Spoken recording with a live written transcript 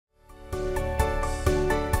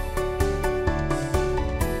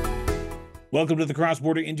Welcome to the Cross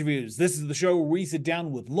Border Interviews. This is the show where we sit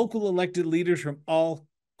down with local elected leaders from all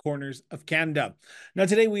corners of Canada. Now,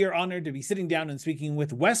 today we are honored to be sitting down and speaking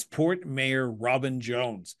with Westport Mayor Robin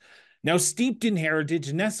Jones. Now, steeped in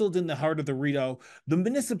heritage, nestled in the heart of the Rideau, the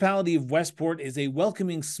municipality of Westport is a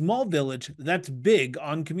welcoming small village that's big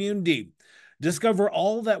on community. Discover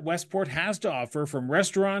all that Westport has to offer, from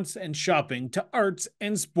restaurants and shopping to arts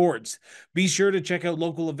and sports. Be sure to check out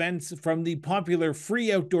local events, from the popular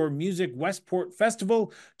free outdoor music Westport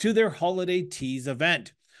Festival to their Holiday Teas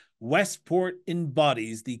event. Westport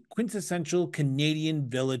embodies the quintessential Canadian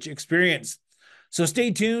village experience. So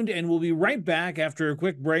stay tuned, and we'll be right back after a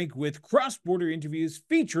quick break with cross-border interviews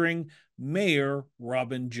featuring Mayor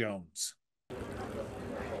Robin Jones.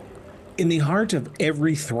 In the heart of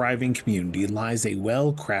every thriving community lies a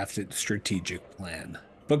well-crafted strategic plan.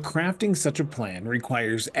 But crafting such a plan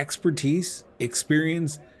requires expertise,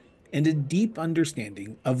 experience, and a deep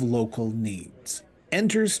understanding of local needs.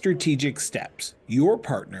 Enter Strategic Steps, your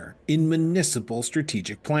partner in municipal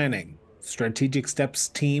strategic planning. Strategic Steps'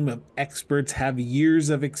 team of experts have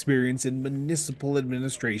years of experience in municipal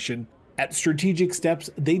administration. At Strategic Steps,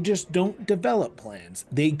 they just don't develop plans.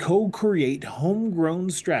 They co-create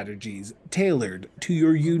homegrown strategies tailored to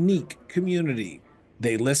your unique community.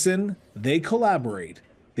 They listen, they collaborate,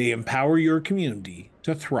 they empower your community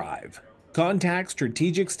to thrive. Contact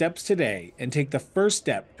Strategic Steps today and take the first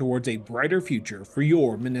step towards a brighter future for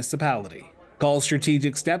your municipality. Call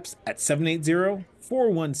Strategic Steps at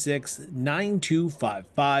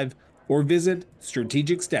 780-416-9255 or visit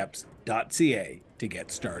strategicsteps.ca to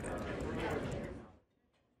get started.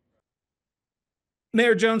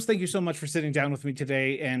 Mayor Jones, thank you so much for sitting down with me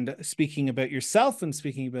today and speaking about yourself and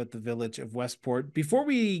speaking about the village of Westport. Before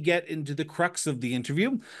we get into the crux of the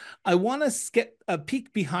interview, I want to get a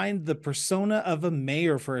peek behind the persona of a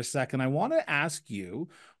mayor for a second. I want to ask you,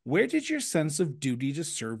 where did your sense of duty to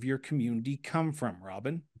serve your community come from,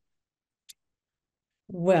 Robin?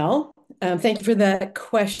 Well, thank you for that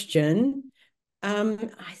question. I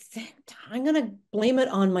think I'm going to blame it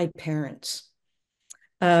on my parents.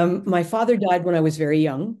 My father died when I was very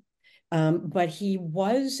young, but he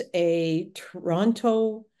was a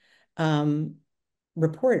Toronto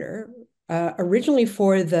reporter, originally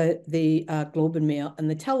for the Globe and Mail and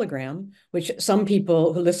the Telegram, which some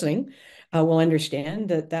people who are listening will understand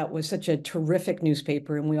that was such a terrific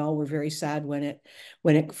newspaper, and we all were very sad when it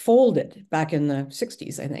folded back in the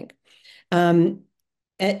 60s, I think. And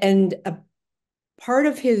a part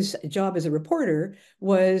of his job as a reporter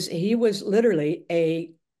was he was literally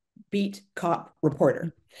a beat cop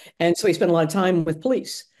reporter. And so he spent a lot of time with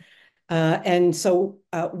police. And so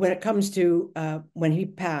when it comes to when he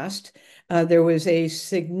passed, there was a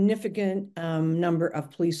significant number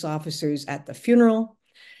of police officers at the funeral.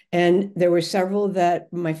 And there were several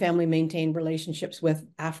that my family maintained relationships with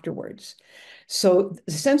afterwards. So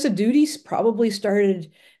the sense of duties probably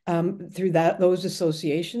started through those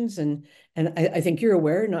associations. And I think you're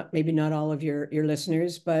aware, maybe not all of your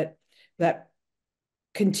listeners, but that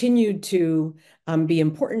continued to be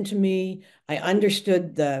important to me. I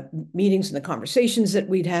understood the meetings and the conversations that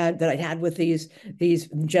I'd had with these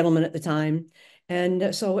gentlemen at the time.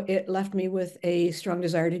 And so it left me with a strong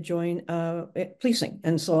desire to join policing.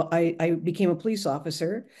 And so I became a police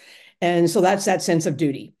officer. And so that's that sense of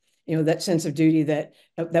duty, that sense of duty that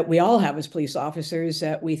we all have as police officers,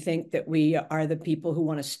 that we think that we are the people who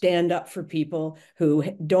want to stand up for people who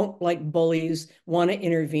don't like bullies, want to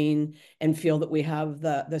intervene, and feel that we have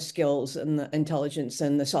the skills and the intelligence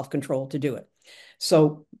and the self-control to do it.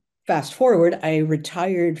 So fast forward, I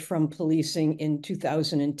retired from policing in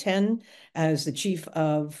 2010 as the chief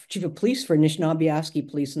of police for Anishinaabe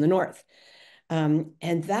Police in the North.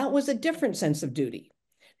 And that was a different sense of duty,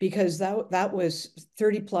 because that was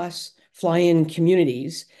 30 plus fly-in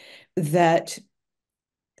communities that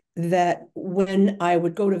when I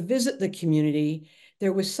would go to visit the community,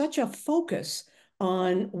 there was such a focus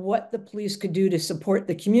on what the police could do to support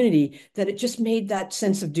the community that it just made that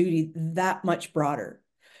sense of duty that much broader.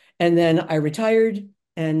 And then I retired,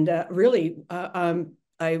 and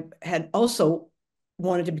I had also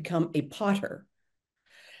wanted to become a potter,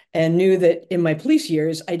 and knew that in my police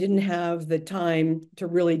years, I didn't have the time to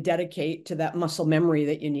really dedicate to that muscle memory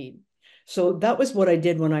that you need. So that was what I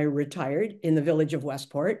did when I retired in the village of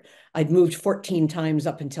Westport. I'd moved 14 times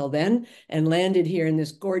up until then and landed here in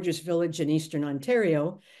this gorgeous village in Eastern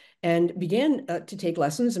Ontario, and began to take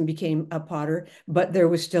lessons and became a potter. But there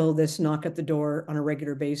was still this knock at the door on a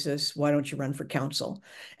regular basis. Why don't you run for council?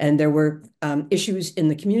 And there were issues in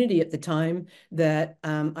the community at the time that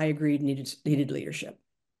I agreed needed leadership.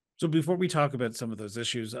 So before we talk about some of those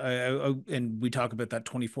issues, and we talk about that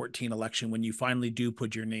 2014 election when you finally do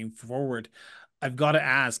put your name forward, I've got to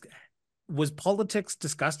ask, was politics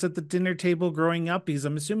discussed at the dinner table growing up? Because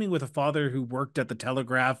I'm assuming with a father who worked at the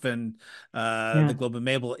Telegraph and the Yeah. Globe and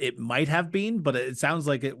Mail, it might have been, but it sounds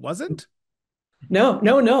like it wasn't. No,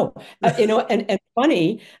 no, no. And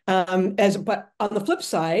funny, but on the flip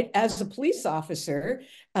side, as a police officer,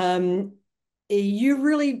 um, you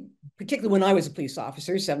really, particularly when I was a police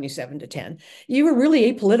officer, 77 to 10, you were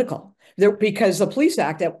really apolitical there because the Police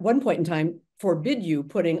Act at one point in time forbid you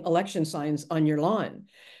putting election signs on your lawn.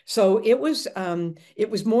 So it was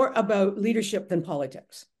more about leadership than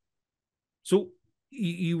politics. So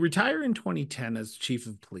you retire in 2010 as chief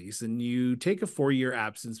of police and you take a 4 year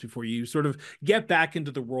absence before you sort of get back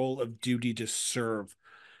into the role of duty to serve.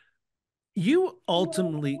 You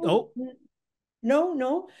ultimately, No, oh, no,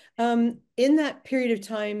 no. In that period of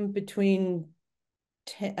time between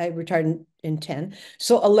 10, I retired in 10.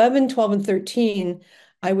 So 11, 12, and 13,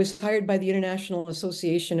 I was hired by the International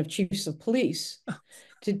Association of Chiefs of Police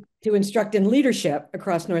to instruct in leadership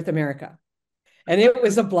across North America. And it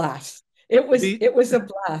was a blast. the It was a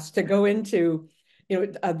blast to go into,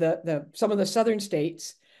 the some of the southern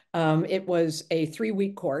states. It was a 3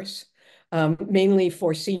 week course, mainly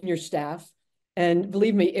for senior staff. And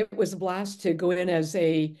believe me, it was a blast to go in as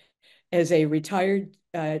a retired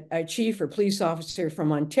a chief or police officer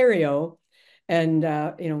from Ontario, and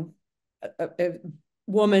a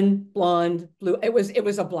woman, blonde, blue. It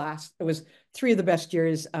was a blast. It was 3 of the best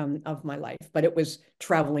years of my life, but it was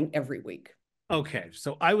traveling every week. Okay,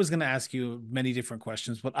 so I was going to ask you many different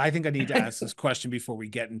questions, but I think I need to ask this question before we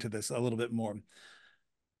get into this a little bit more.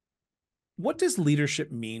 What does leadership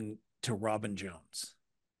mean to Robin Jones?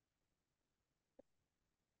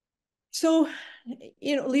 So,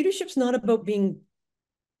 leadership's not about being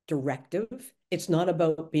directive. It's not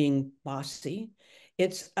about being bossy.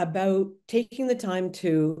 It's about taking the time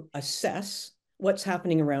to assess what's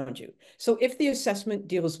happening around you. So if the assessment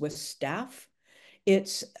deals with staff,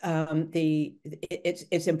 it's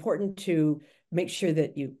important to make sure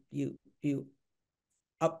that you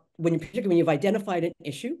particularly when you've identified an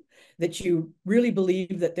issue, that you really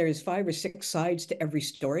believe that there's 5 or 6 sides to every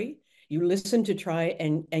story. You listen to try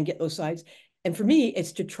and get those sides. And for me,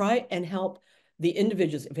 it's to try and help the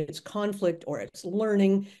individuals, if it's conflict or it's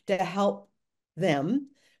learning, to help them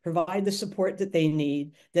provide the support that they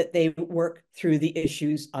need, that they work through the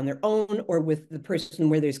issues on their own or with the person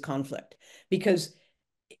where there's conflict. Because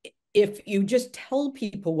if you just tell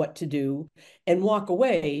people what to do and walk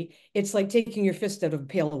away, it's like taking your fist out of a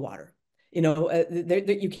pail of water.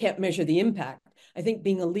 You can't measure the impact. I think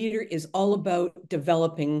being a leader is all about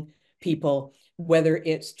developing people, whether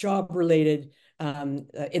it's job related,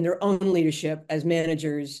 in their own leadership as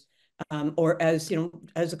managers, or as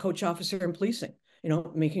a coach officer in policing.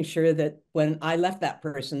 Making sure that when I left that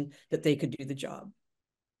person, that they could do the job.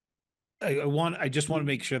 I just want to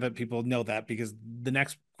make sure that people know that because the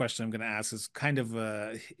next question I'm going to ask is kind of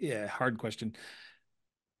a hard question.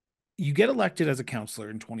 You get elected as a counselor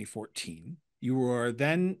in 2014.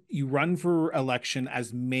 You run for election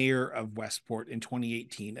as mayor of Westport in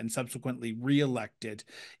 2018 and subsequently re-elected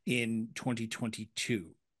in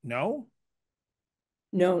 2022. No?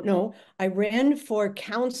 No, no. I ran for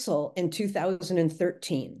council in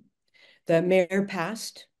 2013. The mayor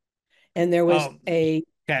passed, and there was Oh, a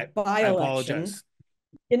okay. I by-election. apologize.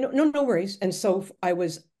 No, no worries. And so I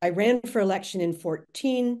ran for election in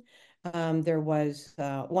 14. There was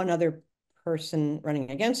one other person running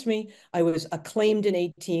against me. I was acclaimed in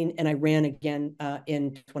 18, and I ran again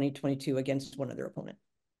in 2022 against one other opponent.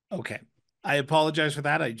 Okay. I apologize for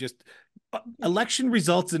that. Election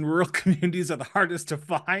results in rural communities are the hardest to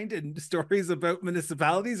find, and stories about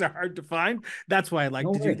municipalities are hard to find. That's why I like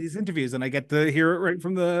No to do worries. these interviews and I get to hear it right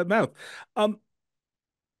from the mouth. Um,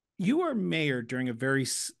 you are mayor during a very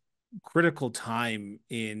critical time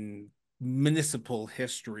in municipal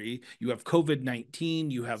history. You have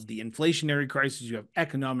COVID-19, you have the inflationary crisis, you have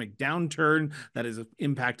economic downturn that is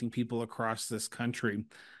impacting people across this country.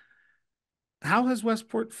 How has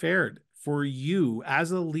Westport fared for you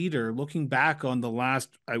as a leader, looking back on the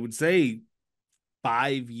last, I would say,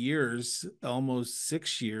 5 years, almost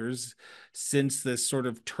 6 years, since this sort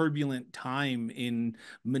of turbulent time in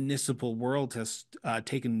municipal world has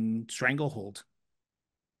taken stranglehold?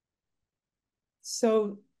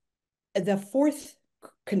 So the fourth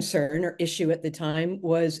concern or issue at the time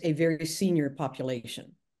was a very senior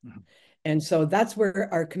population. Mhm. And so that's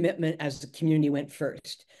where our commitment as a community went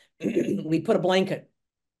first. We put a blanket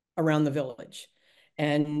around the village.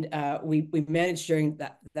 And we managed during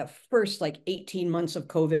that first like 18 months of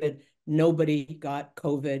COVID nobody got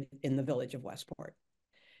COVID in the village of Westport.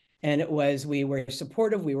 And we were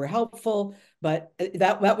supportive, we were helpful, but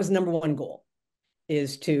that was number one goal,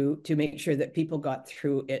 is to make sure that people got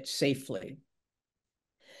through it safely.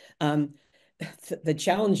 The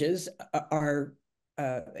challenges are,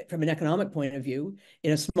 from an economic point of view,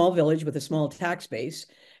 in a small village with a small tax base.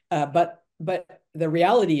 But the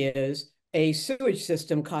reality is a sewage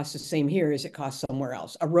system costs the same here as it costs somewhere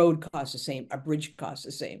else. A road costs the same. A bridge costs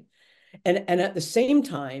the same. And at the same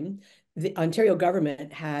time, the Ontario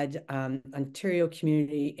government had Ontario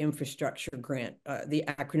Community Infrastructure Grant. The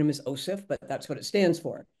acronym is OSIF, but that's what it stands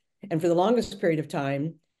for. And for the longest period of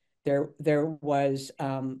time, there was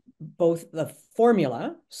both the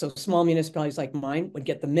formula, so small municipalities like mine would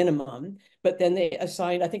get the minimum, but then they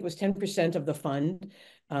assigned, I think it was 10% of the fund,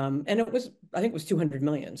 and I think it was 200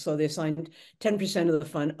 million. So they assigned 10% of the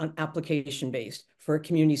fund on application based for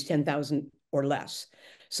communities 10,000 or less.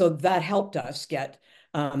 So that helped us get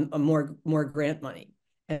more grant money.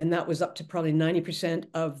 And that was up to probably 90%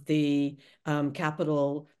 of the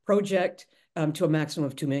capital project, to a maximum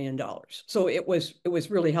of $2 million. So it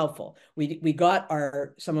was really helpful. We got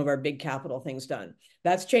some of our big capital things done.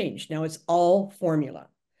 That's changed. Now it's all formula.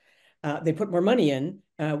 They put more money in,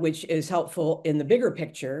 which is helpful in the bigger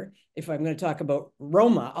picture. If I'm going to talk about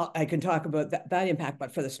ROMA, I can talk about that impact.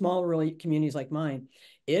 But for the small rural communities like mine,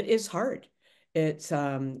 it is hard. It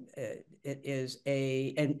is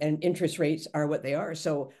and interest rates are what they are.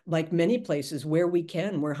 So like many places where we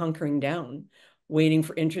can, we're hunkering down, waiting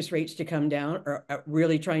for interest rates to come down, or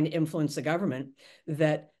really trying to influence the government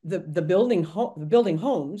that the building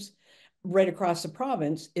homes right across the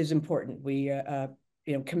province is important. We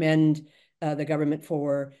commend the government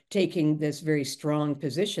for taking this very strong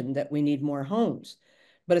position that we need more homes.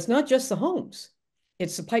 But it's not just the homes.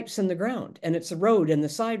 It's the pipes in the ground, and it's the road and the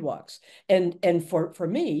sidewalks. And for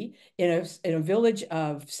me, in a village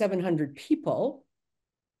of 700 people,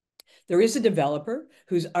 there is a developer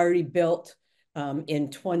who's already built in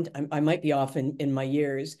 20, I might be off in my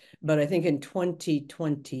years, but I think in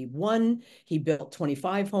 2021, he built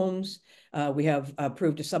 25 homes. We have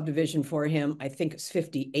approved a subdivision for him. I think it's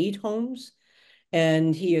 58 homes.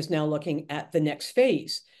 And he is now looking at the next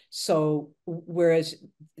phase. So whereas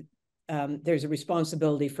there's a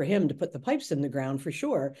responsibility for him to put the pipes in the ground for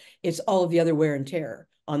sure, it's all of the other wear and tear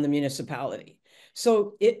on the municipality.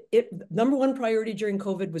 So number one priority during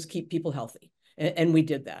COVID was keep people healthy. And we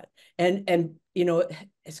did that. And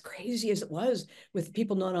as crazy as it was with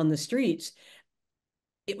people not on the streets,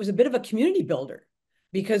 it was a bit of a community builder,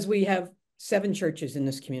 because we have 7 churches in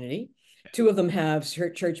this community. 2 of them have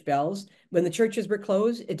church bells. When the churches were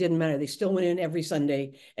closed, it didn't matter. They still went in every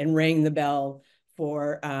Sunday and rang the bell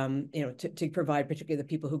for, to provide particularly the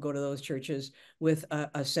people who go to those churches with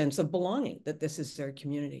a sense of belonging, that this is their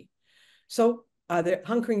community. So they're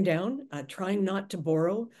hunkering down, trying not to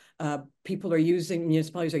borrow.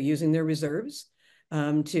 Municipalities are using their reserves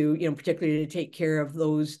to, particularly to take care of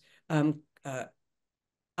those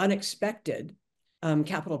unexpected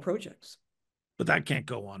capital projects. But that can't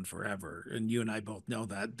go on forever. And you and I both know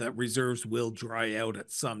that reserves will dry out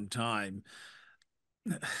at some time.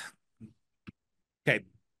 Okay.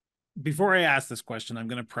 Before I ask this question, I'm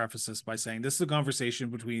going to preface this by saying this is a conversation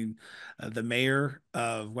between the mayor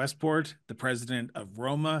of Westport, the president of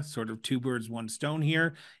ROMA, sort of 2 birds, 1 stone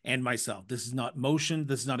here, and myself. This is not motion.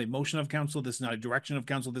 This is not a motion of council. This is not a direction of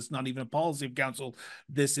council. This is not even a policy of council.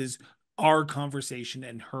 This is our conversation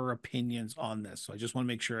and her opinions on this. So I just want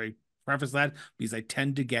to make sure I preface that, because I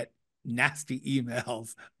tend to get nasty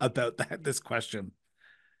emails about this question.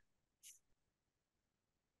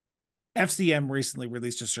 FCM recently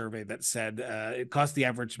released a survey that said it cost the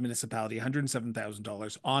average municipality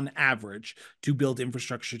 $107,000 on average to build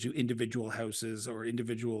infrastructure to individual houses or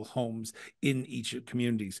individual homes in each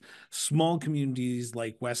communities. Small communities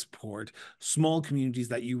like Westport, small communities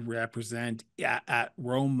that you represent at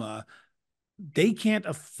ROMA, they can't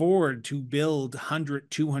afford to build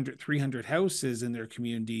 100, 200, 300 houses in their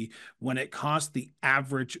community when it costs the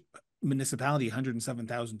average municipality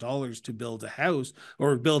 $107,000 to build a house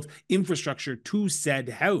or build infrastructure to said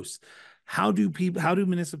house. How do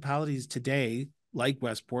municipalities today, like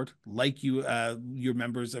Westport, like your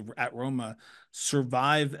members at ROMA,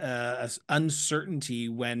 survive uncertainty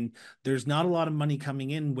when there's not a lot of money coming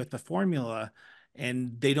in with the formula,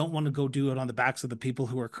 and they don't want to go do it on the backs of the people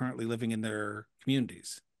who are currently living in their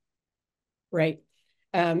communities? Right.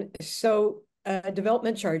 So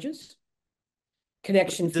development charges,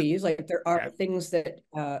 connection fees, like there are things that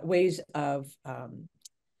ways of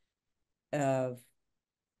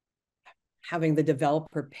having the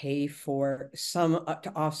developer pay for some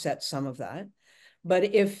to offset some of that.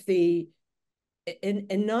 But if the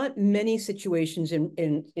in not many situations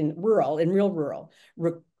in rural, in real rural,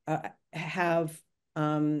 have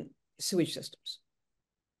sewage systems,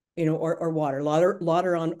 or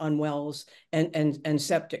water on wells and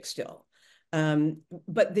septic still.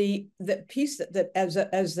 But the piece that as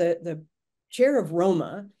the chair of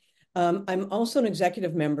ROMA, I'm also an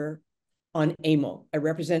executive member on AMO. I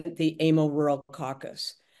represent the AMO Rural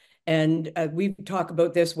Caucus. And we talk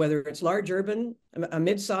about this, whether it's large urban, a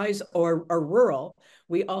mid-size, or rural,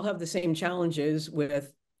 we all have the same challenges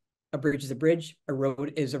with a bridge is a bridge, a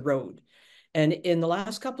road is a road. And in the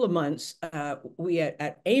last couple of months, we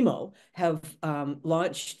at AMO have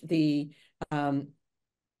launched the um,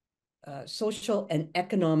 social and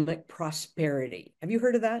economic prosperity. Have you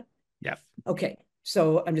heard of that? Yeah. Okay.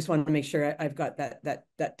 So I'm just wanting to make sure I've got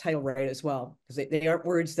that title right as well, because they aren't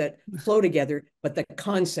words that flow together, but the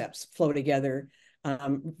concepts flow together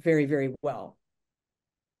very, very well.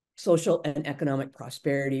 Social and economic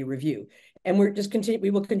prosperity review. And we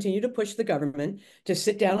will continue to push the government to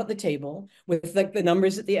sit down at the table with the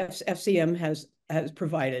numbers that the FCM has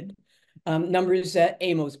provided, numbers that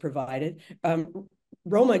AMO's provided.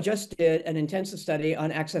 ROMA just did an intensive study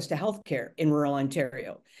on access to healthcare in rural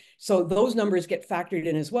Ontario. So those numbers get factored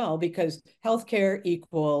in as well, because healthcare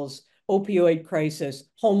equals opioid crisis,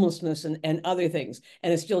 homelessness, and other things.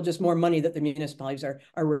 And it's still just more money that the municipalities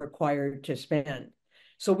are required to spend.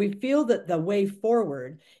 So we feel that the way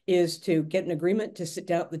forward is to get an agreement to sit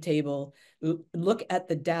down at the table, look at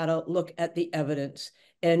the data, look at the evidence,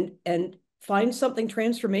 and find something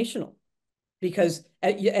transformational. Because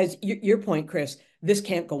as your point, Chris, this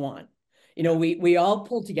can't go on. We all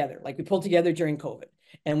pulled together, like we pulled together during COVID,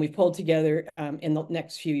 and we've pulled together in the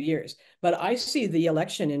next few years. But I see the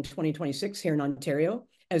election in 2026 here in Ontario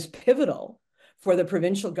as pivotal for the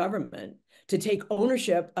provincial government to take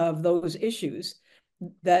ownership of those issues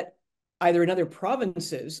that either in other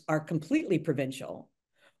provinces are completely provincial,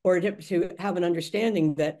 or to have an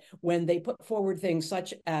understanding that when they put forward things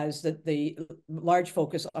such as the large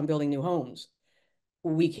focus on building new homes,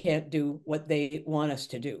 we can't do what they want us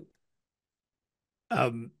to do.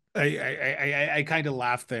 I kind of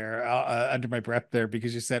laughed there under my breath there,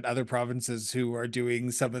 because you said other provinces who are doing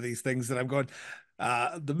some of these things, that I'm going,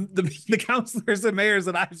 the councillors and mayors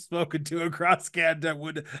that I've spoken to across Canada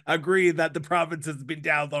would agree that the province has been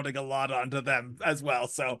downloading a lot onto them as well.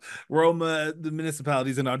 So Roma, the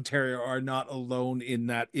municipalities in Ontario, are not alone in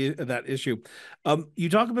that issue. You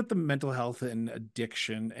talk about the mental health and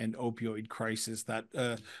addiction and opioid crisis that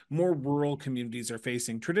more rural communities are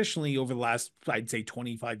facing traditionally over the last, I'd say,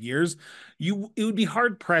 25 years. It would be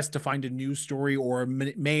hard pressed to find a news story or a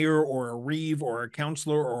mayor or a reeve or a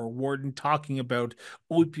councillor or a warden talking about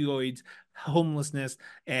opioids, homelessness,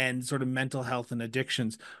 and sort of mental health and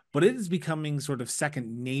addictions. But it is becoming sort of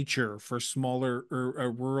second nature for smaller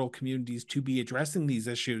or rural communities to be addressing these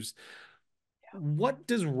issues. What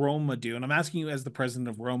does Roma do? And I'm asking you as the president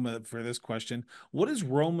of Roma for this question. What is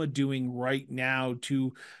Roma doing right now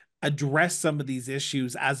to address some of these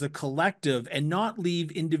issues as a collective and not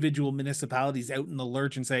leave individual municipalities out in the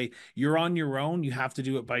lurch and say, you're on your own, you have to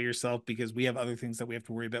do it by yourself because we have other things that we have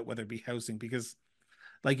to worry about, whether it be housing? Because,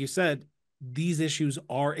 like you said, these issues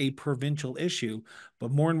are a provincial issue,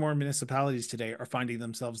 but more and more municipalities today are finding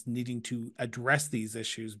themselves needing to address these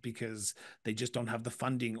issues because they just don't have the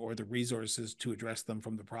funding or the resources to address them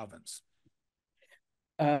from the province.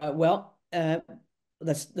 Well,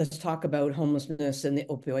 let's talk about homelessness and the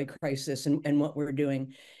opioid crisis and what we're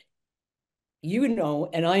doing.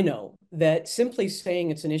 And I know that simply saying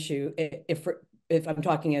it's an issue, if I'm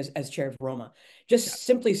talking as chair of Roma, just Yeah.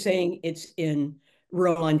 simply saying it's in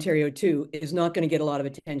rural Ontario too is not going to get a lot of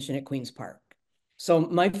attention at Queen's Park. So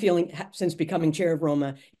my feeling since becoming chair of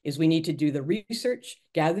Roma is we need to do the research,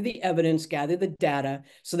 gather the evidence, gather the data,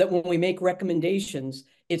 so that when we make recommendations,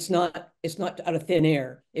 it's not out of thin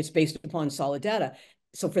air. It's based upon solid data.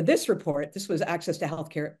 So for this report, this was access to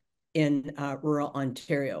healthcare in rural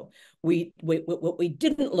Ontario. What we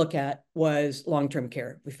didn't look at was long-term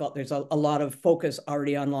care. We felt there's a lot of focus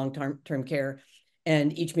already on long-term care,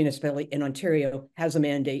 and each municipality in Ontario has a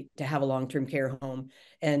mandate to have a long-term care home.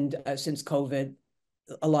 And since COVID,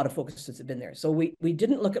 a lot of focus has been there. So we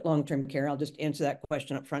didn't look at long-term care. I'll just answer that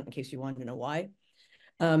question up front in case you wanted to know why.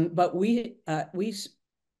 But we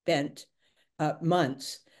spent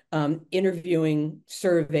months interviewing,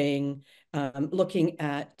 surveying, looking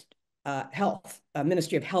at health,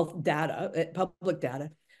 Ministry of Health data, public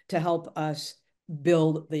data, to help us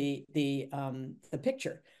build the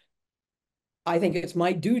picture. I think it's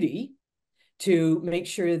my duty to make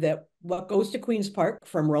sure that what goes to Queen's Park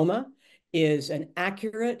from Roma is an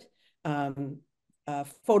accurate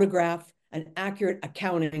photograph an accurate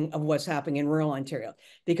accounting of what's happening in rural Ontario.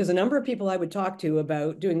 Because a number of people I would talk to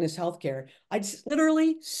about doing this healthcare, I'd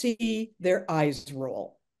literally see their eyes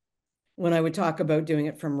roll when I would talk about doing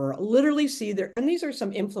it from rural. Literally see their, and these are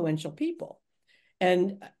some influential people.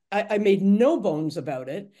 And I made no bones about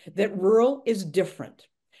it that rural is different.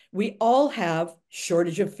 We all have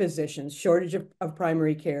shortage of physicians, shortage of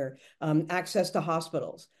primary care, access to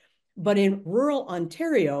hospitals. But in rural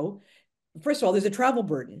Ontario, first of all, there's a travel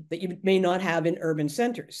burden that you may not have in urban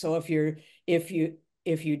centers. So if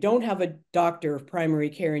you don't have a doctor of primary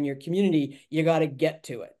care in your community, you got to get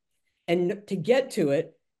to it. And to get to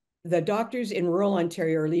it, the doctors in rural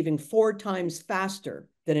Ontario are leaving 4 times faster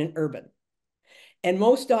than in urban. And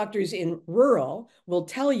most doctors in rural will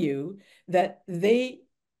tell you that they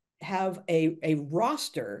have a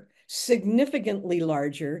roster significantly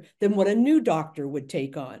larger than what a new doctor would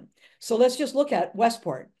take on. So let's just look at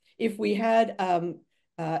Westport. If we had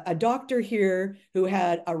a doctor here who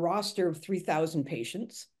had a roster of 3,000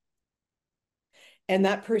 patients, and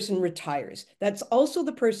that person retires, that's also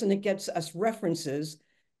the person that gets us references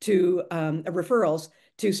to referrals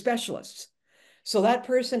to specialists. So that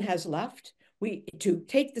person has left. We to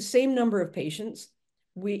take the same number of patients,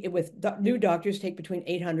 we with new doctors take between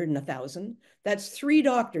 800 and 1,000. That's 3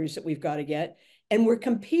 doctors that we've got to get, and we're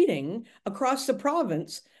competing across the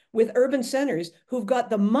province with urban centers who've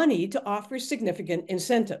got the money to offer significant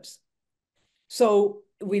incentives. So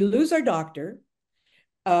we lose our doctor.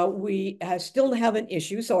 We still have an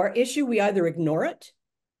issue. So our issue, we either ignore it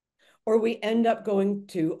or we end up going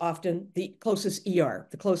to often the closest ER,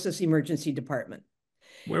 the closest emergency department.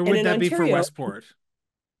 Where And would in that be for Ontario, Westport?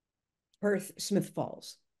 Perth, Smith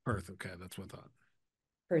Falls, Perth. Okay, that's what I thought.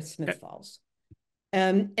 Perth, Okay. Smith Falls.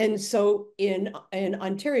 And so in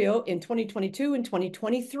Ontario in 2022 and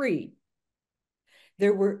 2023,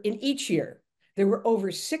 there were in each year, there were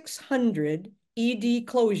over 600 ED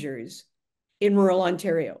closures in rural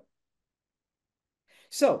Ontario.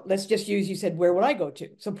 So let's just use, you said, where would I go to?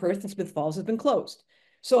 So Perth and Smith Falls has been closed.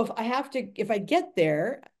 So if I get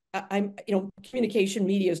there, I'm, communication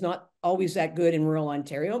media is not always that good in rural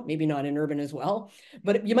Ontario, maybe not in urban as well,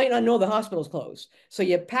 but you might not know the hospital's closed. So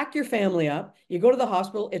you pack your family up, you go to the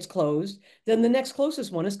hospital, it's closed. Then the next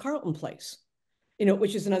closest one is Carleton Place,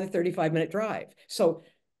 which is another 35-minute drive. So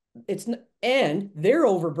and they're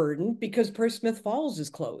overburdened because Perth Smith Falls is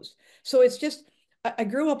closed. So it's just, I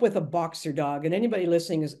grew up with a boxer dog, and anybody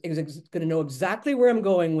listening is going to know exactly where I'm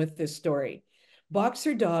going with this story.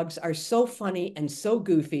 Boxer dogs are so funny and so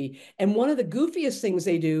goofy. And one of the goofiest things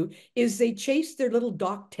they do is they chase their little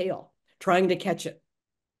dock tail, trying to catch it.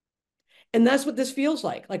 And that's what this feels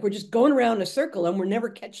like. Like we're just going around in a circle and we're never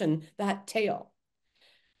catching that tail.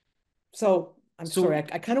 So I'm sorry,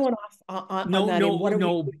 So I kind of went off on no, that. In what no, are we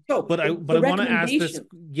no. doing? So But the I want to ask this. recommendation.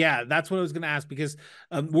 Yeah, that's what I was going to ask because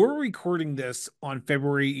we're recording this on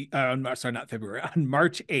February. Sorry, not February. On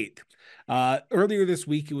March 8th. Earlier this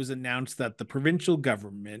week, it was announced that the provincial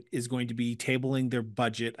government is going to be tabling their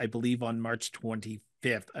budget, I believe, on March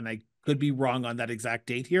 25th, and I could be wrong on that exact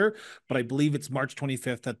date here, but I believe it's March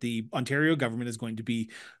 25th that the Ontario government is going to be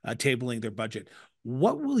tabling their budget.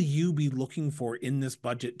 What will you be looking for in this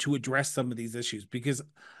budget to address some of these issues? Because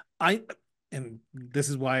I and this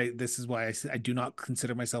is why I do not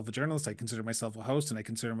consider myself a journalist. I consider myself a host, and I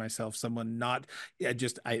consider myself someone not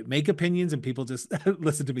I make opinions and people just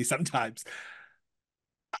listen to me sometimes.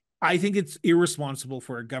 I think it's irresponsible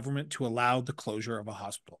for a government to allow the closure of a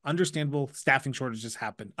hospital. Understandable staffing shortages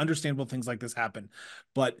happen. Understandable things like this happen.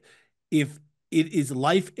 But if it is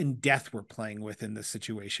life and death we're playing with in this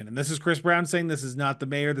situation, and this is Chris Brown saying, this is not the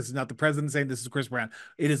mayor, this is not the president saying, this is Chris Brown.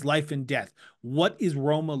 It is life and death. What is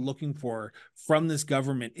ROMA looking for from this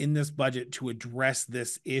government in this budget to address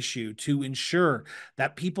this issue, to ensure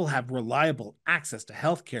that people have reliable access to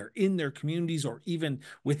healthcare in their communities or even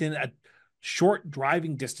within a short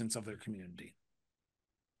driving distance of their community?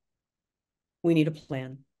 We need a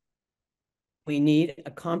plan. We need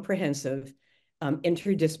a comprehensive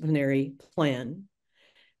interdisciplinary plan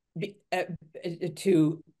uh,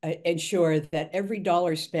 to ensure that every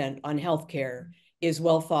dollar spent on healthcare is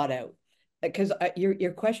well thought out. Because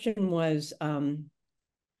your question was,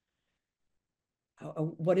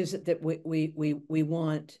 what is it that we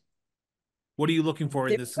want? What are you looking for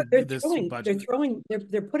in They're, this budget?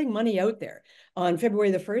 they're putting money out there. On February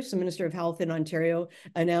the 1st, the Minister of Health in Ontario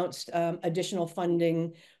announced additional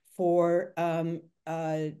funding for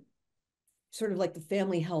sort of like the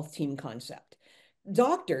family health team concept.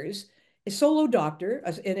 Doctors, a solo doctor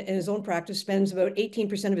in his own practice spends about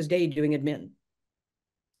 18% of his day doing admin.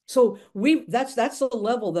 So that's the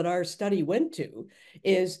level that our study went to,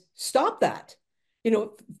 is stop that.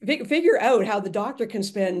 figure out how the doctor can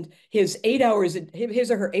spend his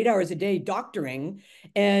or her 8 hours a day doctoring.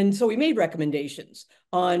 And so we made recommendations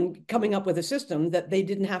on coming up with a system that they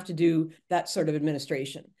didn't have to do that sort of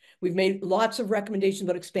administration. We've made lots of recommendations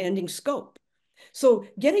about expanding scope. So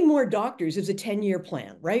getting more doctors is a 10-year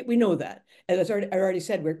plan, right? We know that. As I already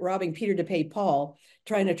said, we're robbing Peter to pay Paul,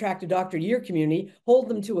 trying to attract a doctor to your community, hold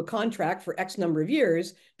them to a contract for X number of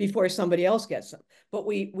years before somebody else gets them. But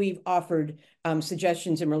we've offered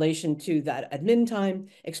suggestions in relation to that admin time,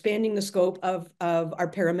 expanding the scope of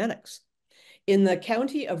our paramedics. In the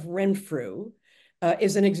county of Renfrew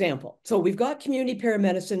is an example. So we've got community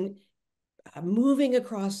paramedicine moving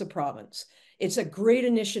across the province. It's a great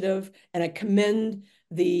initiative, and I commend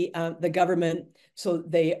the government. So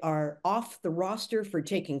they are off the roster for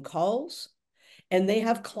taking calls, and they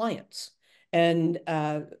have clients. And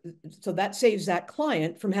so that saves that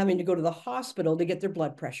client from having to go to the hospital to get their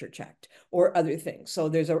blood pressure checked or other things. So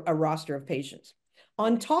there's a roster of patients.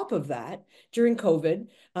 On top of that, during COVID,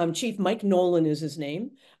 Chief Mike Nolan is his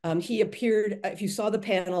name. He appeared, if you saw the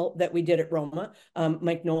panel that we did at ROMA,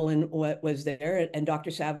 Mike Nolan was there, and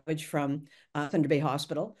Dr. Savage from Thunder Bay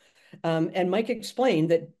Hospital. And Mike explained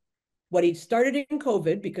that what he started in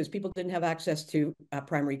COVID, because people didn't have access to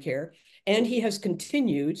primary care, and he has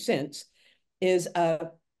continued since, is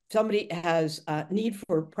somebody has a need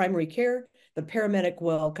for primary care, the paramedic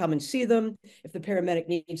will come and see them. If the paramedic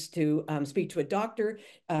needs to speak to a doctor,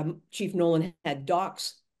 Chief Nolan had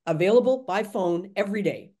docs available by phone every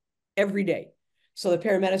day, every day. So the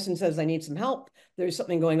paramedicine says, I need some help. There's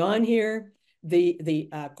something going on here. The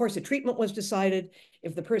course of treatment was decided.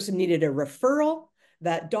 If the person needed a referral,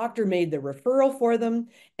 that doctor made the referral for them.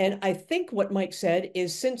 And I think what Mike said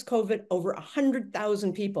is since COVID, over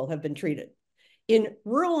 100,000 people have been treated. In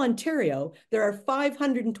rural Ontario, there are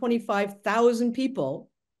 525,000 people,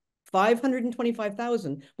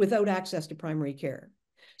 525,000 without access to primary care.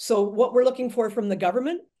 So what we're looking for from the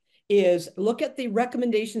government is look at the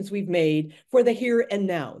recommendations we've made for the here and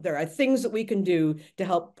now. There are things that we can do to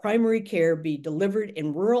help primary care be delivered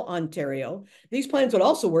in rural Ontario. These plans would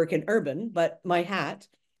also work in urban, but my hat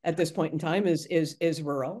at this point in time is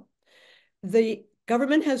rural. The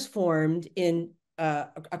government has formed in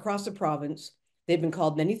across the province. They've been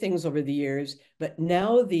called many things over the years, but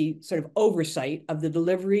now the sort of oversight of the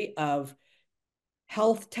delivery of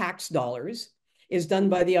health tax dollars is done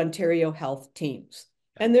by the Ontario health teams.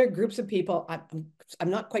 And they're groups of people. I'm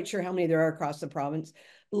not quite sure how many there are across the province.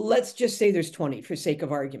 Let's just say there's 20 for sake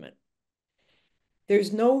of argument.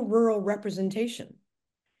 There's no rural representation.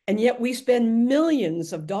 And yet we spend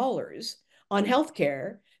millions of dollars on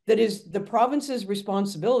healthcare that is the province's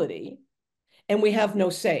responsibility, and we have no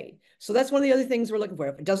say. So that's one of the other things we're looking for.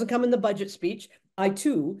 If it doesn't come in the budget speech, I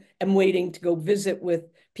too am waiting to go visit with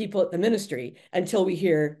people at the ministry until we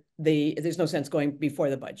hear there's no sense going before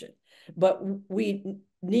the budget. But we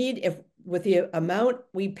need, if with the amount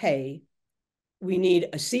we pay, we need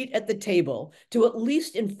a seat at the table to at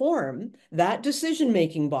least inform that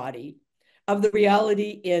decision-making body of the reality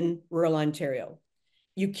in rural Ontario.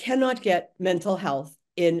 You cannot get mental health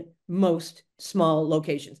in most small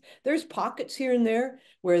locations. There's pockets here and there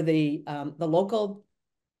where the local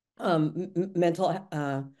mental,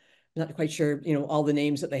 not quite sure, all the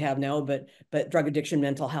names that they have now, but drug addiction,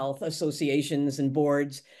 mental health associations and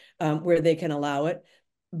boards where they can allow it.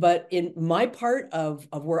 But in my part of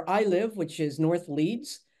where I live, which is North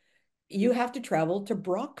Leeds, you have to travel to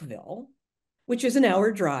Brockville, which is an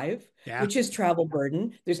hour drive, Yeah. which is travel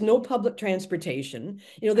burden. There's no public transportation.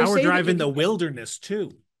 They Hour say that drive you in the can. wilderness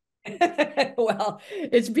too. Well,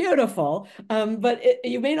 it's beautiful, but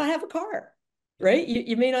you may not have a car, right?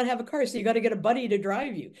 You may not have a car, so you got to get a buddy to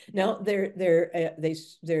drive you. Now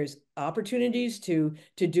there's opportunities to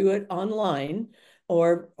do it online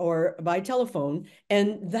or by telephone,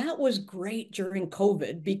 and that was great during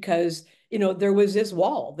COVID because there was this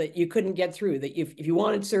wall that you couldn't get through. That if you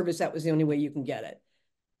wanted service, that was the only way you can get it.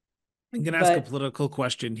 I'm going to ask a But political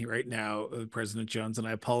question here right now, President Jones, and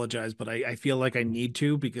I apologize, but I feel like I need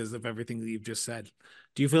to because of everything that you've just said.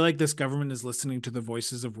 Do you feel like this government is listening to the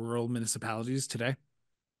voices of rural municipalities today?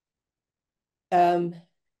 um,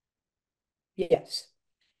 yes.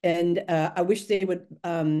 And I wish they would.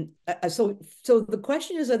 So the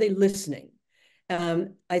question is, are they listening?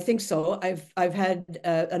 I think so. I've had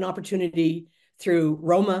an opportunity through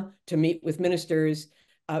ROMA to meet with ministers,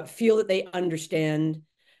 feel that they understand,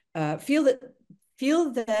 feel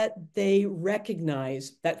that they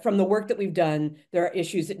recognize that from the work that we've done, there are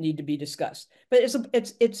issues that need to be discussed. But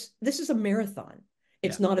this is a marathon. Yeah.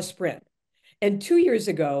 It's not a sprint. And 2 years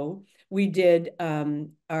ago, we did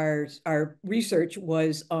our research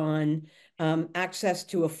was on access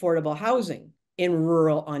to affordable housing in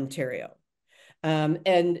rural Ontario.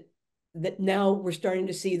 And that now we're starting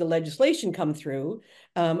to see the legislation come through.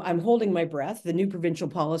 I'm holding my breath. The new provincial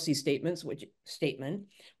policy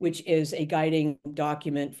which is a guiding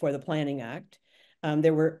document for the Planning Act.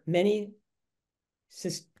 There were many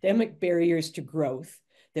systemic barriers to growth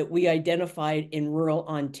that we identified in rural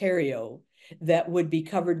Ontario that would be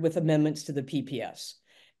covered with amendments to the PPS.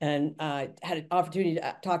 And had an opportunity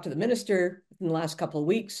to talk to the minister in the last couple of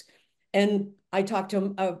weeks. And I talked to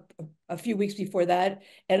him a few weeks before that,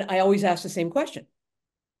 and I always ask the same question.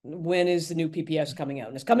 When is the new PPS coming out?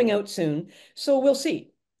 And it's coming out soon. So we'll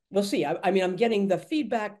see. We'll see. I mean, I'm getting the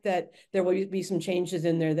feedback that there will be some changes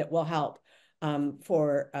in there that will help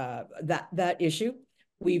for that issue.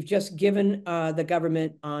 We've just given the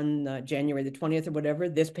government on January the 20th or whatever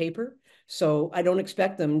this paper. So I don't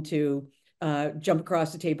expect them to jump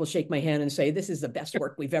across the table, shake my hand and say, this is the best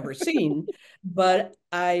work we've ever seen. But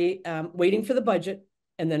I am waiting for the budget.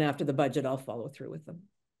 And then after the budget, I'll follow through with them.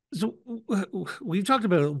 So we've talked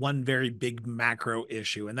about one very big macro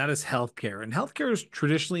issue, and that is healthcare. And healthcare is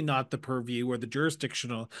traditionally not the purview or the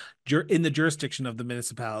in the jurisdiction of the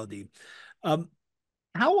municipality. Um,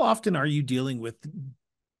 how often are you dealing with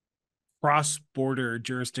cross-border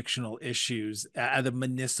jurisdictional issues at a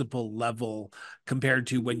municipal level compared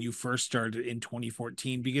to when you first started in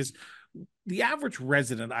 2014? Because the average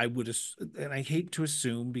resident, I would, and I hate to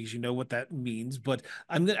assume because you know what that means, but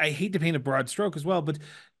I hate to paint a broad stroke as well, but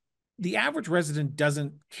the average resident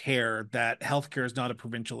doesn't care that healthcare is not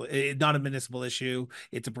a municipal issue.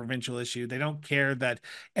 It's a provincial issue. They don't care that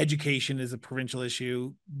education is a provincial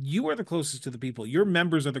issue. You are the closest to the people. Your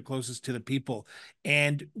members are the closest to the people.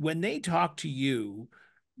 And when they talk to you,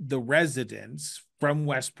 the residents from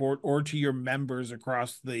Westport, or to your members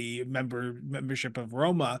across the membership of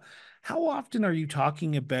ROMA, how often are you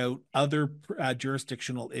talking about other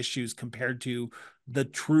jurisdictional issues compared to the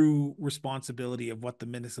true responsibility of what the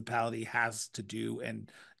municipality has to do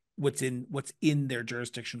and what's in their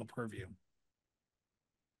jurisdictional purview?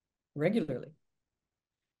 Regularly.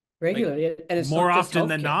 Like And it's more not just often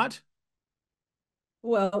than healthcare. not?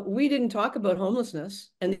 Well, we didn't talk about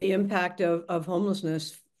homelessness and the impact of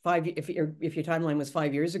homelessness if your timeline was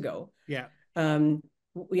 5 years ago. Yeah. Um,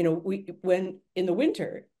 when in the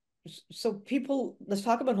winter, so people, let's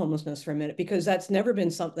talk about homelessness for a minute, because that's never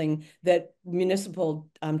been something that municipal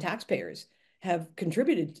taxpayers have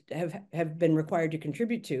been required to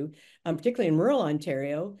contribute to, particularly in rural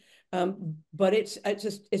Ontario. But it's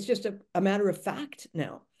just a matter of fact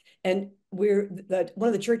now. And one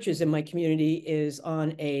of the churches in my community is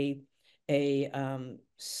on a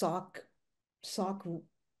sock.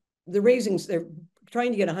 They're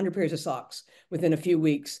trying to get 100 pairs of socks within a few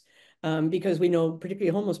weeks, because we know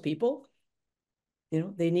particularly homeless people,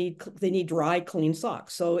 they need dry, clean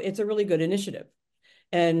socks. So it's a really good initiative.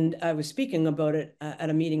 And I was speaking about it at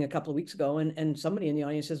a meeting a couple of weeks ago, and somebody in the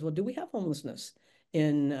audience says, "Well, do we have homelessness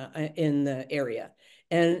in the area?"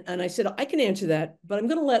 And I said, "I can answer that, but I'm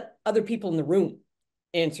going to let other people in the room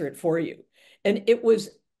answer it for you." And it was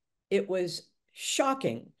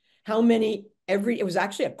shocking how many it was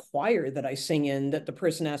actually a choir that I sing in that the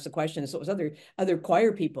person asked the question. So it was other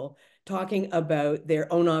choir people talking about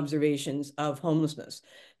their own observations of homelessness.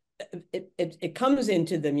 It comes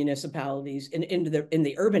into the municipalities and in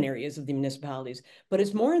the urban areas of the municipalities, but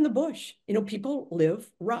it's more in the bush. People live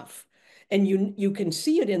rough, and you can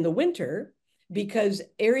see it in the winter because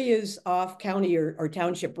areas off county or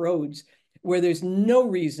township roads where there's no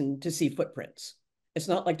reason to see footprints. It's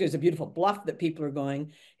not like there's a beautiful bluff that people are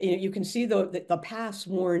going. You can see the paths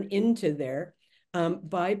worn into there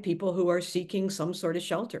by people who are seeking some sort of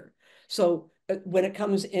shelter. So when it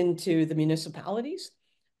comes into the municipalities,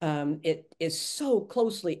 it is so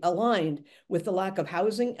closely aligned with the lack of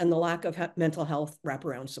housing and the lack of mental health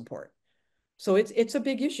wraparound support. So it's a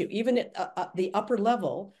big issue, even at the upper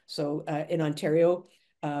level. So in Ontario,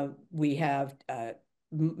 we have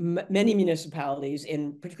many municipalities,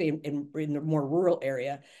 particularly in the more rural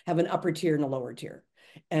area, have an upper tier and a lower tier.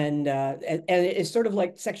 And it's sort of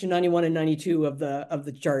like Section 91 and 92 of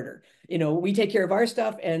the charter. We take care of our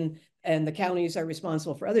stuff, and the counties are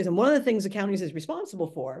responsible for others. And one of the things the counties is responsible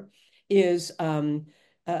for is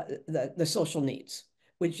the social needs,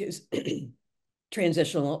 which is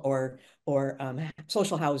transitional or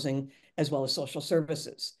social housing, as well as social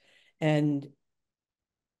services. And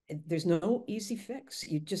there's no easy fix.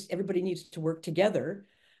 Everybody needs to work together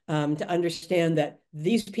to understand that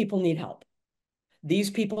these people need help. These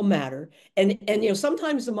people matter. And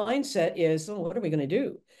sometimes the mindset is, oh, what are we going to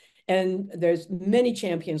do? And there's many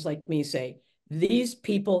champions like me say, these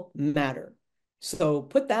people matter. So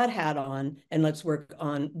put that hat on and let's work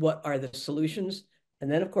on what are the solutions.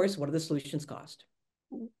 And then, of course, what do the solutions cost?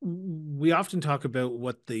 We often talk about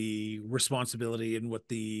what the responsibility and what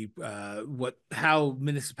how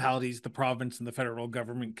municipalities, the province and the federal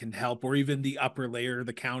government can help, or even the upper layer,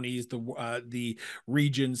 the counties, the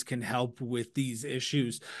regions can help with these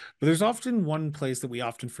issues. But there's often one place that we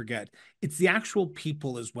often forget. It's the actual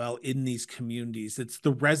people as well in these communities. It's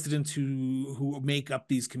the residents who make up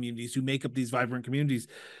these communities, who make up these vibrant communities.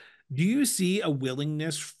 Do you see a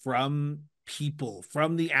willingness from people,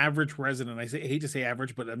 from the average resident? I hate to say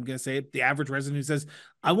average, but I'm going to say it, the average resident who says,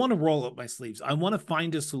 I want to roll up my sleeves. I want to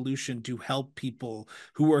find a solution to help people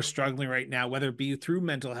who are struggling right now, whether it be through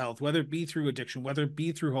mental health, whether it be through addiction, whether it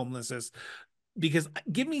be through homelessness. Because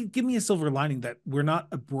give me a silver lining that we're not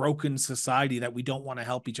a broken society, that we don't want to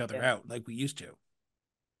help each other Yeah. out like we used to.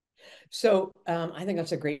 So I think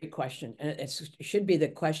that's a great question. And it should be the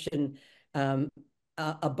question um,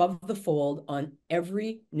 above the fold on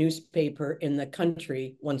every newspaper in the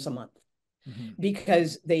country once a month. Mhm.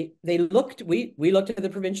 Because we looked at the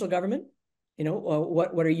provincial government,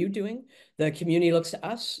 what are you doing? The community looks to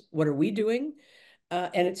us, what are we doing?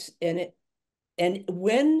 And it's and it and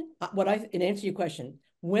when what I in answer to your question,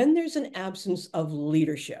 when there's an absence of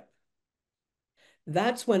leadership,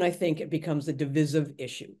 that's when I think it becomes a divisive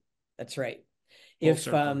issue. That's right. Full If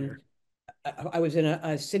circle here. I was in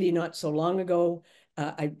a city not so long ago.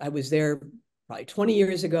 I was there probably 20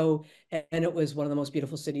 years ago, and it was one of the most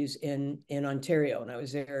beautiful cities in Ontario. And I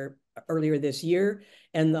was there earlier this year,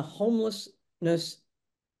 and the homelessness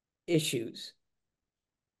issues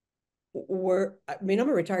were, I mean, I'm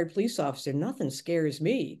a retired police officer, nothing scares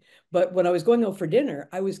me. But when I was going out for dinner,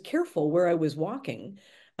 I was careful where I was walking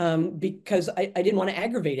because I didn't want to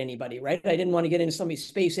aggravate anybody, right? I didn't want to get into somebody's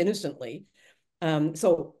space innocently.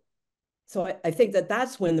 So I think that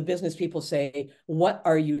that's when the business people say, what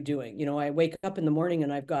are you doing? I wake up in the morning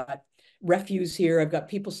and I've got refuse here. I've got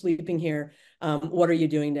people sleeping here. What are you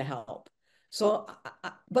doing to help? So,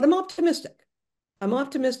 but I'm optimistic. I'm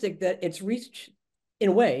optimistic that it's reached, in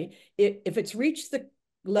a way, if it's reached the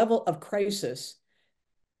level of crisis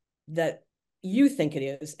that you think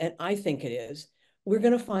it is, and I think it is, we're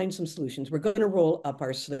going to find some solutions. We're going to roll up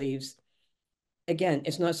our sleeves. Again,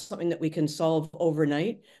 it's not something that we can solve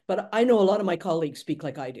overnight, but I know a lot of my colleagues speak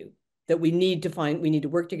like I do, that we need to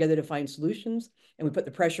work together to find solutions. And we put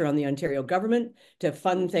the pressure on the Ontario government to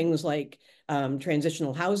fund things like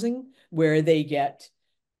transitional housing, where they get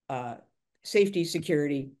uh, safety,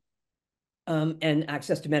 security, and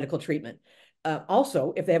access to medical treatment.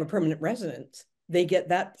 Also, if they have a permanent residence, they get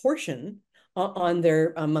that portion on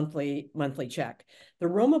their monthly check. The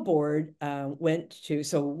ROMA board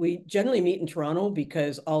so we generally meet in Toronto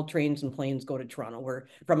because all trains and planes go to Toronto. We're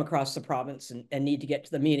from across the province and need to get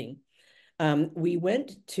to the meeting. We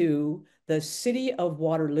went to the city of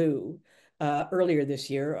Waterloo earlier this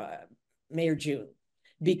year, May or June,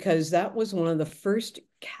 because that was one of the first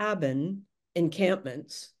cabin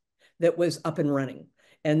encampments that was up and running.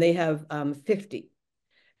 And they have 50.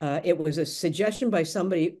 It was a suggestion by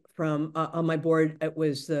somebody from on my board. It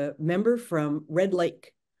was the member from Red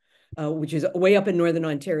Lake, which is way up in Northern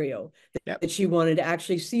Ontario, Yep. that she wanted to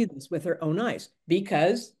actually see this with her own eyes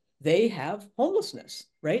because they have homelessness,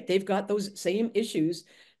 right? They've got those same issues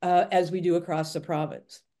as we do across the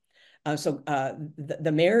province.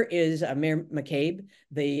 The mayor is Mayor McCabe.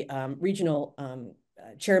 The regional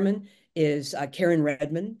chairman is Karen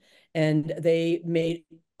Redmond, and they made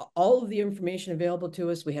all of the information available to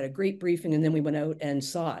us. We had a great briefing, and then we went out and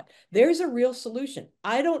saw it. There's a real solution.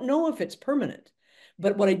 I don't know if it's permanent,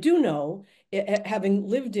 but what I do know, having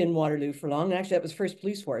lived in Waterloo for long, and actually that was the first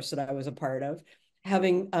police force that I was a part of,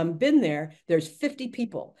 having been there, there's 50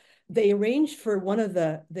 people. They arranged for one of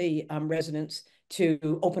the residents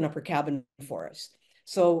to open up her cabin for us.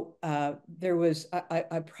 So there was,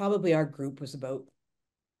 I probably our group was about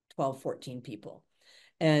 12, 14 people.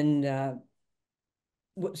 And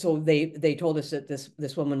so they told us that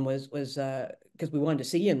this woman was because we wanted to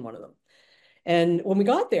see in one of them. And when we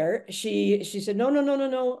got there, she said, no, no, no, no,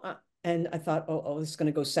 no. And I thought, this is going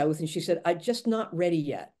to go south. And she said, I'm just not ready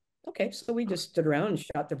yet. Okay, so we just stood around and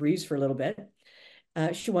shot the breeze for a little bit.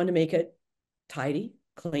 She wanted to make it tidy,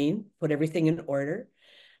 clean, put everything in order.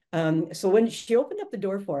 So when she opened up the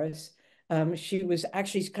door for us, she was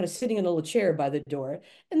actually kind of sitting in a little chair by the door,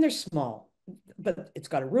 and they're small, but it's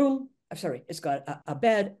got a room. I'm sorry, it's got a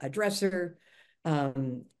bed, a dresser.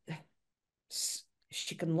 Um,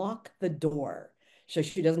 she can lock the door, so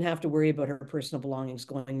she doesn't have to worry about her personal belongings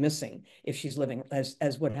going missing if she's living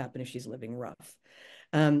as would happen if she's living rough.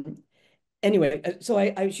 Um, anyway, so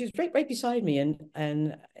she was right beside me,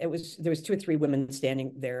 and there was two or three women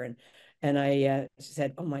standing there, and I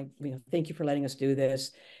said, "Oh my, thank you for letting us do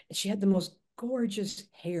this." And she had the most gorgeous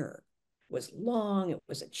hair. It was long. It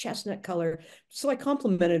was a chestnut color. So I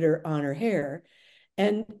complimented her on her hair,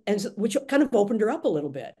 and which kind of opened her up a little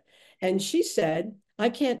bit. And she said, "I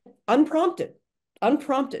can't," unprompted,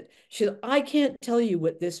 unprompted. She said, "I can't tell you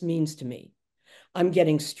what this means to me. I'm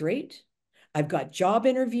getting straight. I've got job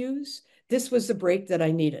interviews. This was the break that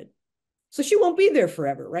I needed." So she won't be there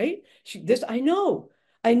forever, right?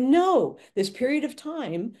 I know this period of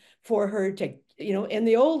time for her to, in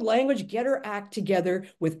the old language, get her act together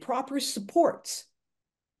with proper supports.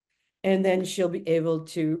 And then she'll be able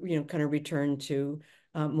to, kind of return to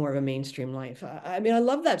more of a mainstream life. I mean, I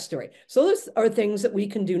love that story. So those are things that we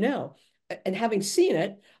can do now. And having seen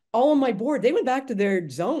it, all on my board, they went back to their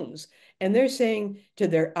zones and they're saying to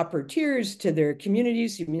their upper tiers, to their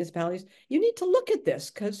communities, to municipalities, you need to look at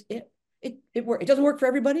this because it doesn't work for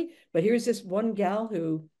everybody. But here's this one gal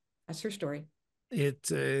who, that's her story.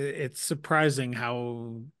 It's surprising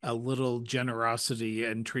how a little generosity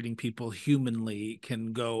and treating people humanly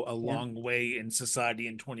can go a Yeah. long way in society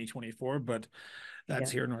in 2024, but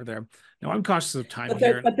that's Yeah. here nor there. Now I'm cautious of time But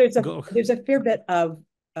there, here. but there's a Go. there's a fair bit of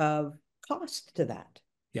cost to that.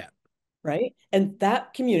 Yeah. Right? And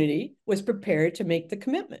that community was prepared to make the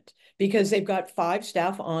commitment because they've got 5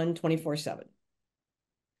 staff on 24/7.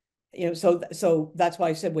 So that's why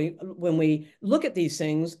I said when we look at these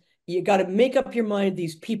things, you got to make up your mind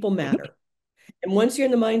these people matter. And once you're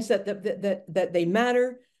in the mindset that they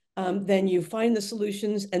matter, then you find the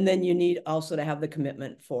solutions, and then you need also to have the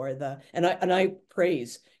commitment for and I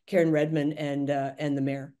praise Karen Redmond and the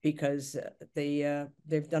mayor because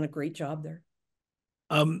they've done a great job there.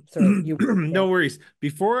 Sorry, you. No worries.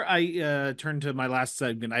 Before I turn to my last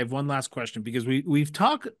segment, I have one last question because we've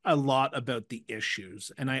talked a lot about the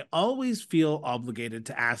issues, and I always feel obligated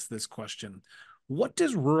to ask this question. What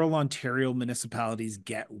does rural Ontario municipalities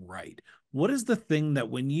get right? What is the thing that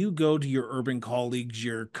when you go to your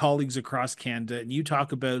colleagues across Canada, and you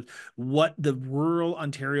talk about what the rural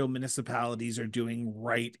Ontario municipalities are doing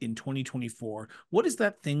right in 2024, what is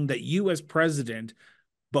that thing that you as president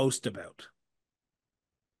boast about?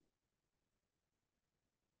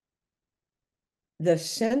 The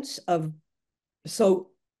sense of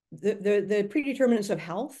so the predeterminants of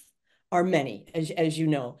health are many, as you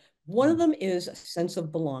know. One of them is a sense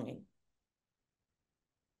of belonging.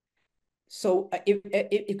 So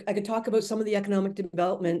if I could talk about some of the economic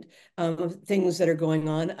development things that are going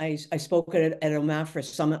on. I spoke at OMAFRA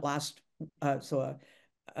summit last,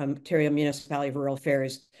 Ontario Municipality of Rural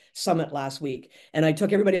Affairs summit last week. And I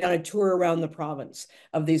took everybody on a tour around the province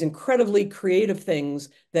of these incredibly creative things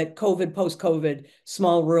that post-COVID,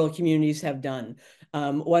 small rural communities have done.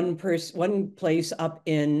 One place up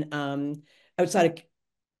in outside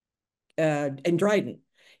in Dryden,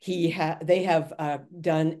 they have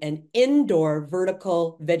done an indoor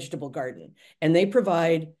vertical vegetable garden, and they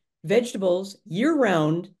provide vegetables year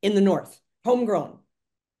round in the north, homegrown.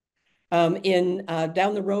 In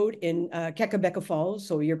down the road in Kekabeka Falls.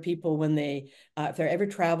 So your people, when if they're ever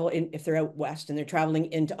if they're out west and they're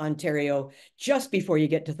traveling into Ontario, just before you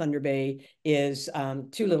get to Thunder Bay is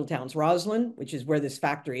two little towns, Roslyn, which is where this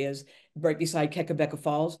factory is, right beside Kekabeka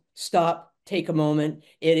Falls. Stop, take a moment.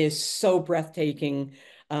 It is so breathtaking.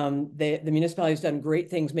 The municipality has done great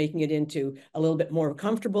things, making it into a little bit more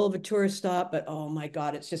comfortable of a tourist stop, but oh my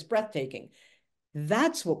God, it's just breathtaking.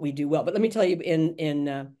 That's what we do well. But let me tell you,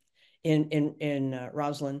 in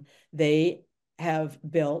Roslyn, they have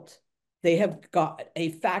got a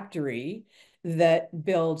factory that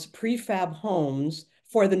builds prefab homes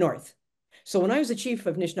for the North. So when I was the chief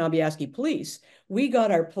of Anishinaabe Police, we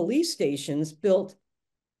got our police stations built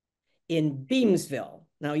in Beamsville.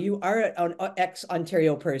 Now, you are an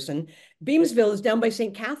ex-Ontario person. Beamsville is down by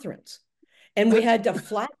St. Catharines. And we had to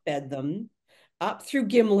flatbed them up through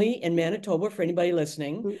Gimli in Manitoba, for anybody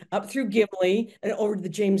listening, up through Gimli and over to the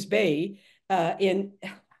James Bay.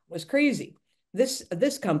 Was crazy.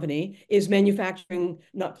 This company is manufacturing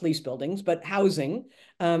not police buildings but housing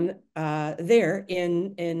there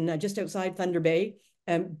in just outside Thunder Bay,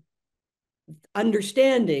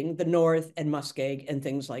 understanding the North and Muskeg and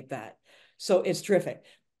things like that. So it's terrific.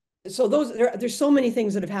 So there's so many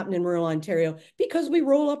things that have happened in rural Ontario because we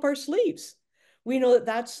roll up our sleeves. We know that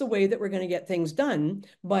that's the way that we're going to get things done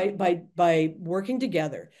by working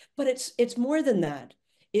together. But it's more than that.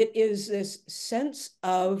 It is this sense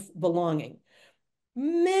of belonging.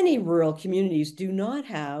 Many rural communities do not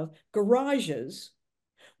have garages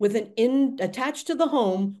with attached to the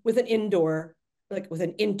home with an indoor, like with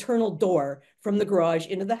an internal door from the garage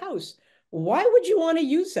into the house. Why would you want to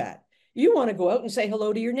use that? You want to go out and say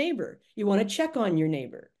hello to your neighbor. You want to check on your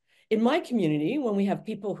neighbor. In my community, when we have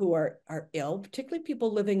people who are ill, particularly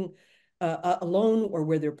people living alone or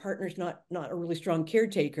where their partner's not a really strong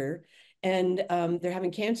caretaker, and they're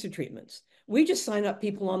having cancer treatments, we just sign up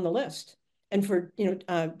people on the list. And for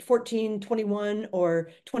 14, 21, or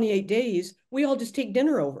 28 days, we all just take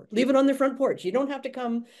dinner over, leave it on the front porch. You don't have to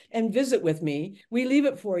come and visit with me. We leave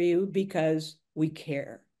it for you because we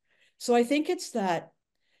care. So I think it's that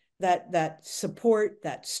support,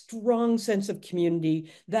 that strong sense of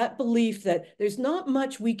community, that belief that there's not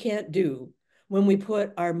much we can't do when we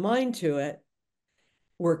put our mind to it.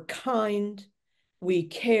 We're kind, we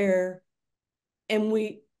care, and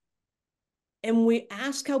we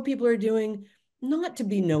ask how people are doing, not to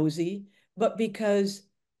be nosy, but because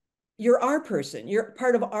you're our person. You're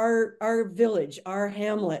part of our village, our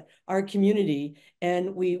hamlet, our community,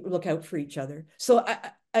 and we look out for each other. So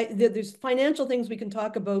there's financial things we can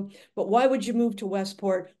talk about, but why would you move to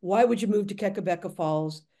Westport? Why would you move to Kekabeka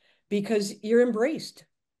Falls? Because you're embraced.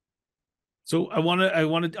 So I want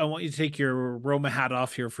you to take your Roma hat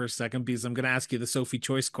off here for a second because I'm going to ask you the Sophie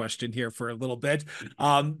Choice question here for a little bit.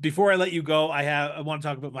 Before I let you go, I want to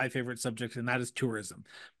talk about my favorite subject, and that is tourism.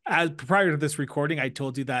 As prior to this recording, I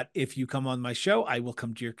told you that if you come on my show, I will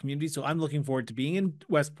come to your community. So I'm looking forward to being in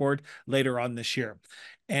Westport later on this year.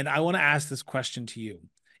 And I want to ask this question to you.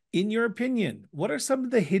 In your opinion, what are some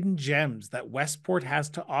of the hidden gems that Westport has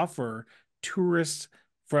to offer tourists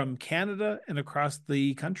from Canada and across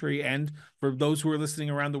the country, and for those who are listening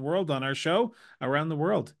around the world on our show, around the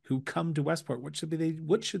world who come to Westport, what should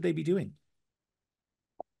they be doing?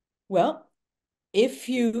 Well, if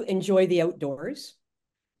you enjoy the outdoors,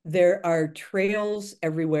 there are trails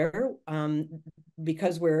everywhere.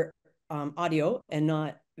 Because we're audio and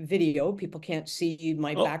not video, people can't see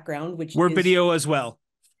my Oh, background, which we're is video as well.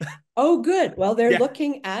 oh, good. Well, they're Yeah.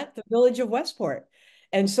 looking at the village of Westport.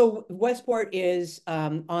 And so Westport is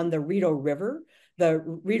on the Rideau River, the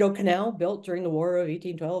Rideau Canal built during the War of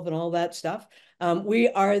 1812 and all that stuff. We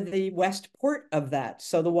are the west port of that.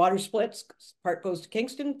 So the water splits, part goes to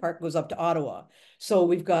Kingston, part goes up to Ottawa. So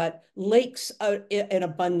we've got lakes out in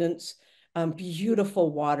abundance,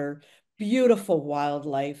 beautiful water, beautiful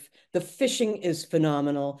wildlife. The fishing is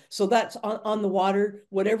phenomenal. So that's on the water,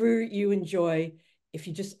 whatever you enjoy. If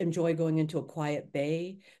you just enjoy going into a quiet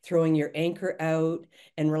bay, throwing your anchor out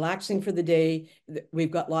and relaxing for the day, we've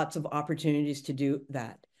got lots of opportunities to do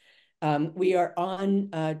that. We are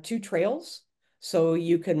on two trails, so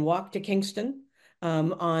you can walk to Kingston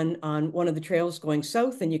on one of the trails going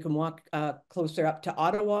south, and you can walk closer up to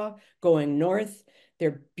Ottawa going north.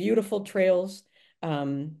 They're beautiful trails,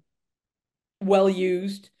 well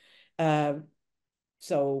used. Uh,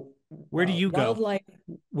 so Where do you go? wildlife,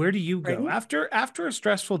 Where do you go pardon? after a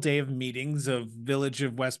stressful day of meetings of Village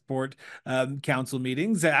of Westport council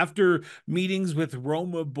meetings, after meetings with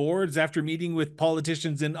Roma boards, after meeting with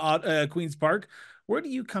politicians in Queens Park? Where do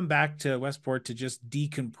you come back to Westport to just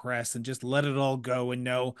decompress and just let it all go and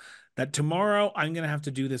know that tomorrow I'm going to have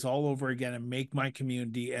to do this all over again and make my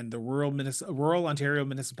community and the rural Ontario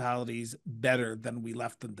municipalities better than we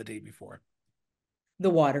left them the day before? The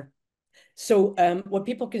water. So what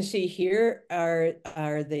people can see here are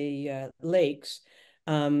the lakes,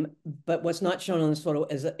 but what's not shown on this photo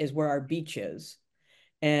is where our beach is,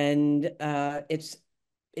 and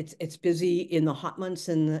it's busy in the hot months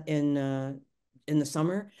in the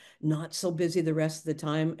summer, not so busy the rest of the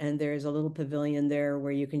time. And there's a little pavilion there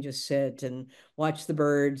where you can just sit and watch the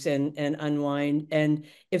birds and unwind. And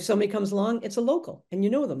if somebody comes along, it's a local, and you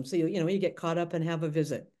know them, so you get caught up and have a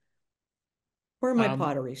visit. Or my Um,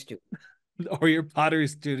 pottery student. or your pottery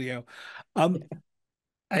studio. Um,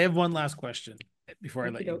 I have one last question before I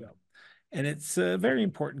let you Okey-doke. go. And it's a very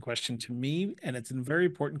important question to me. And it's a very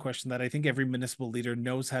important question that I think every municipal leader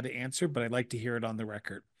knows how to answer, but I'd like to hear it on the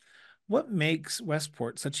record. What makes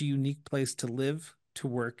Westport such a unique place to live, to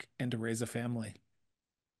work, and to raise a family?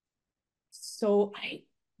 So I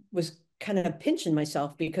was kind of pinching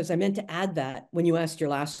myself because I meant to add that when you asked your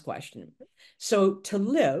last question. So to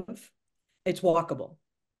live, it's walkable,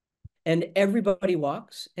 and everybody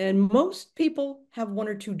walks, and most people have one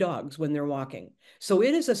or two dogs when they're walking. So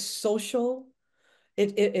it is a social.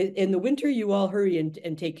 In the winter, you all hurry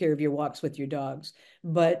and take care of your walks with your dogs.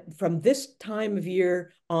 But from this time of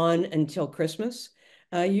year on until Christmas,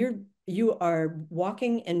 you are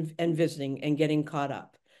walking and visiting and getting caught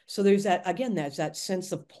up. So there's that again. There's that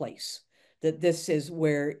sense of place that this is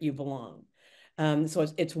where you belong. So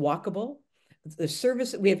it's walkable. The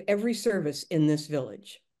service we have every service in this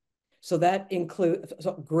village. So that includes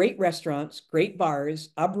great restaurants, great bars,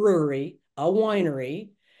 a brewery, a winery,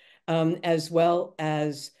 as well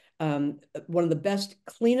as one of the best,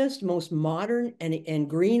 cleanest, most modern and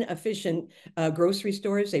green efficient grocery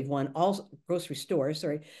stores. They've won all grocery stores.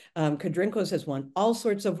 Sorry, Kadrinkos has won all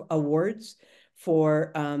sorts of awards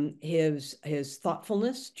for his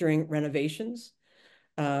thoughtfulness during renovations.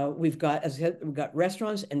 We've got, as I said, we've got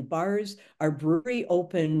restaurants and bars. Our brewery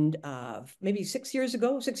opened maybe 6 years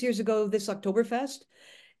ago. 6 years ago this Oktoberfest,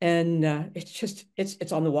 and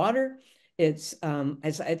it's on the water. It's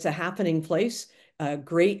a happening place.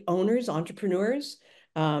 Great owners, entrepreneurs.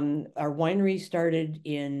 Our winery started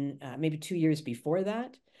in maybe 2 years before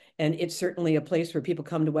that. And it's certainly a place where people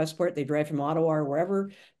come to Westport. They drive from Ottawa or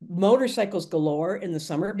wherever. Motorcycles galore in the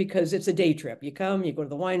summer because it's a day trip. You come, you go to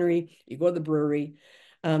the winery, you go to the brewery.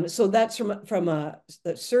 So that's from the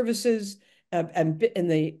services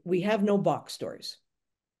we have no box stores.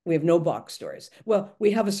 We have no box stores. Well,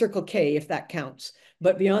 we have a Circle K if that counts.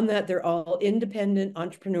 But beyond that, they're all independent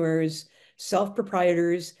entrepreneurs,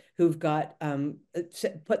 self-proprietors who've got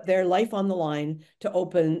put their life on the line to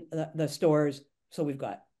open the stores. So we've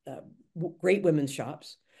got great women's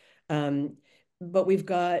shops, but we've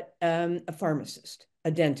got a pharmacist,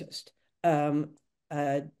 a dentist, a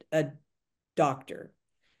doctor.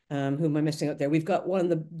 Who am I missing out there? We've got one of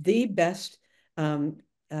the best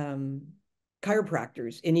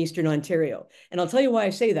chiropractors in Eastern Ontario. And I'll tell you why I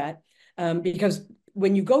say that, because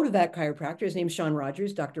when you go to that chiropractor, his name's Sean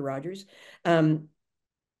Rogers, Dr. Rogers,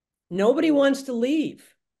 nobody wants to leave.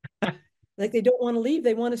 Like they don't want to leave,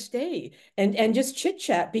 they want to stay and just chit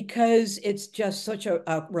chat because it's just such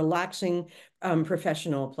a relaxing,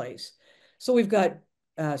 professional place. So we've got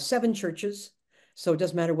 7 churches. So it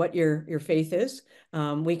doesn't matter what your faith is,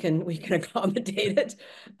 we can accommodate it.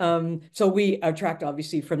 So we attract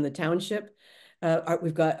obviously from the township.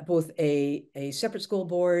 We've got both a separate school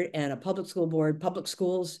board and a public school board, public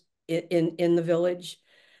schools in the village.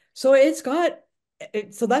 So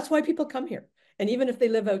so that's why people come here. And even if they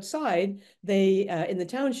live outside, they in the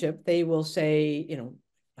township, they will say,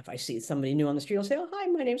 if I see somebody new on the street, I'll say, "Oh, hi,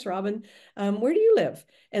 my name's Robin. Where do you live?"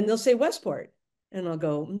 And they'll say Westport. And I'll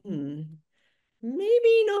go,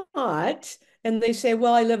 maybe not. And they say,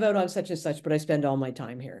 "Well, I live out on such and such, but I spend all my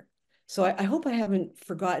time here." So I hope I haven't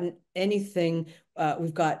forgotten anything.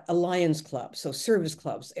 We've got a Lions Club, so service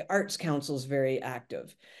clubs. The Arts Council is very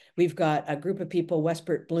active. We've got a group of people,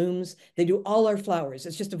 Westport Blooms. They do all our flowers.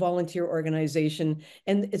 It's just a volunteer organization,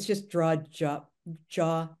 and it's just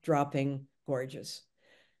jaw-dropping gorgeous.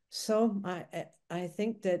 So I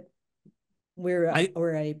think that we're I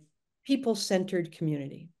a people-centered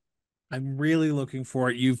community. I'm really looking for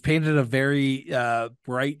it. You've painted a very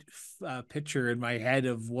bright picture in my head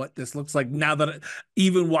of what this looks like now that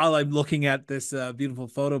even while I'm looking at this beautiful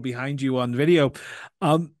photo behind you on video.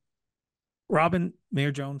 Robin,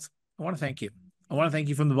 Mayor Jones, I want to thank you. I want to thank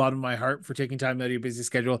you from the bottom of my heart for taking time out of your busy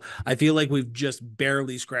schedule. I feel like we've just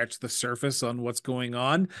barely scratched the surface on what's going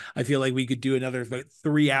on. I feel like we could do another about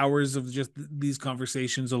 3 hours of just these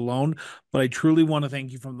conversations alone. But I truly want to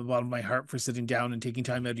thank you from the bottom of my heart for sitting down and taking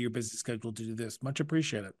time out of your busy schedule to do this. Much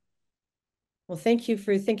appreciated. Well, thank you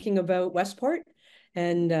for thinking about Westport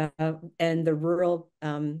and the rural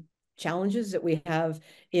challenges that we have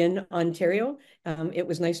in Ontario. It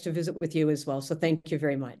was nice to visit with you as well. So thank you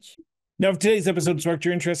very much. Now, if today's episode sparked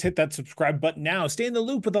your interest, hit that subscribe button now. Stay in the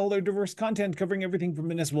loop with all our diverse content covering everything from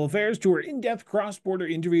municipal affairs to our in-depth cross-border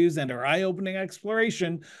interviews and our eye-opening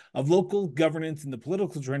exploration of local governance in the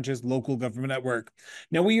political trenches, local government at work.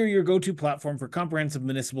 Now, we are your go-to platform for comprehensive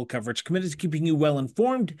municipal coverage, committed to keeping you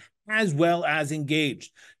well-informed as well as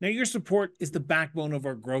engaged. Now, your support is the backbone of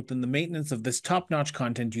our growth and the maintenance of this top-notch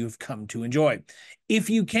content you've come to enjoy.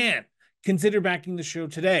 If you can, consider backing the show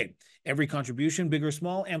today. Every contribution, big or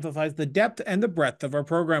small, amplifies the depth and the breadth of our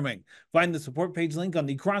programming. Find the support page link on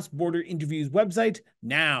the Cross Border Interviews website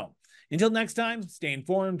now. Until next time, stay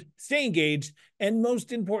informed, stay engaged, and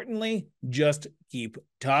most importantly, just keep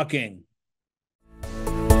talking.